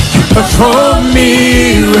 You perform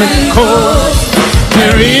miracles.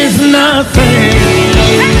 There is nothing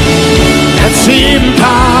that's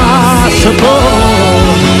impossible.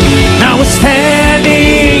 Now we're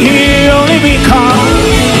standing here only because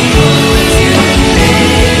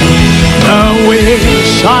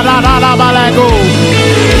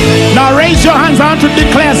now raise your hands. I want to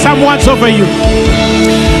declare some words over you.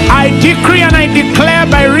 I decree and I declare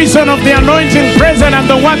by reason of the anointing present and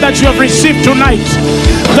the one that you have received tonight,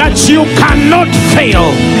 that you cannot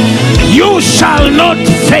fail. You shall not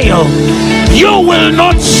fail. You will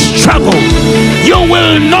not struggle. You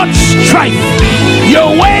will not strive.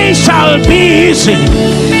 Your way shall be easy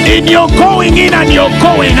in your going in and your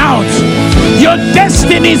going out. Your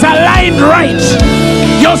destiny is aligned right.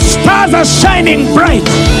 Your stars are shining bright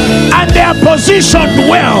and they are positioned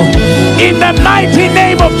well. In the mighty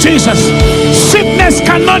name of Jesus, sickness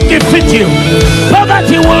cannot defeat you.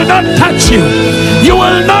 Poverty will not touch you. You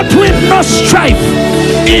will not win no strife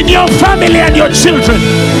in your family and your children.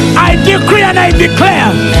 I decree and I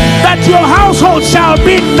declare that your household shall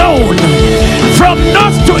be known from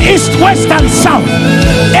north to east, west and south.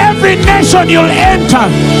 Every nation you'll enter,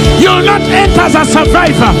 you'll not enter as a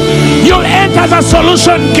survivor, you'll enter as a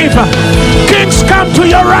solution giver. Kings come to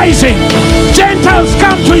your rising, Gentiles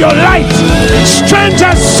come to your light,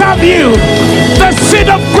 strangers serve you. The seed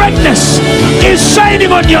of greatness is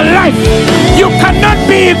shining on your life. You cannot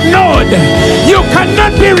be ignored, you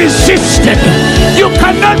cannot be resisted, you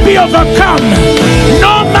cannot be overcome.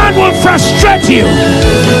 No man will frustrate you.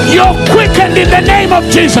 You're quickened in the name of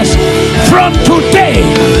Jesus. From today,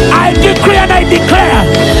 I decree and I declare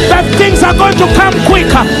that things are going to come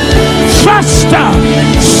quicker, faster,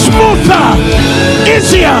 smoother,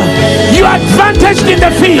 easier. You're advantaged in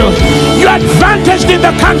the field, you're advantaged in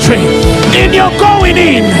the country, in your going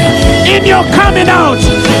in your coming out.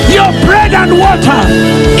 Your bread and water,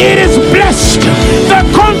 it is blessed. The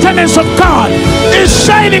countenance of God is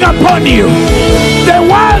shining upon you. The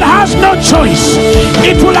world has no choice,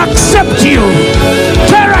 it will accept you.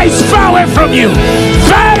 Terror is far away from you,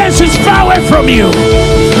 violence is far away from you,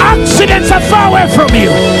 accidents are far away from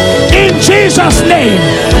you. In Jesus' name,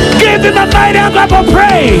 give him a mighty clap of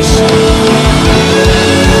praise.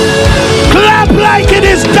 Clap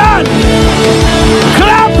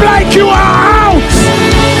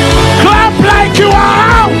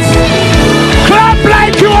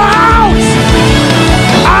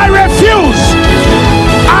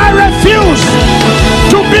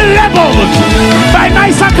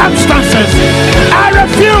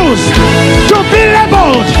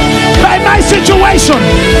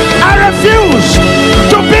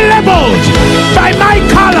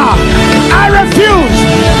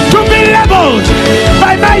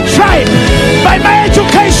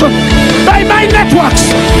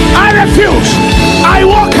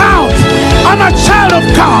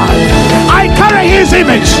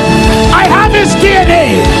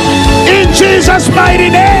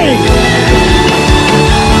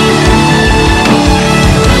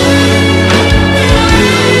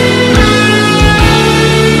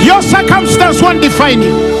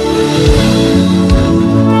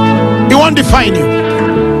define you.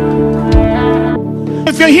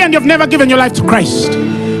 If you're here and you've never given your life to Christ,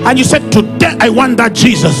 and you said, today I want that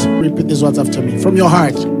Jesus, repeat these words after me from your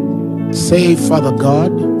heart. Say, Father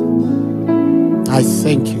God, I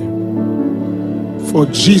thank you for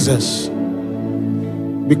Jesus,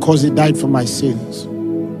 because he died for my sins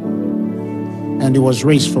and he was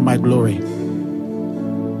raised for my glory.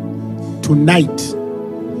 Tonight,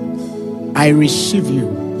 I receive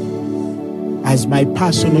you as my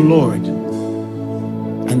personal Lord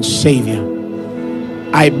and Savior.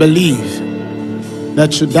 I believe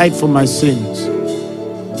that you died for my sins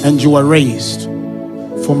and you were raised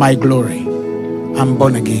for my glory. I'm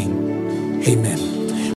born again. Amen.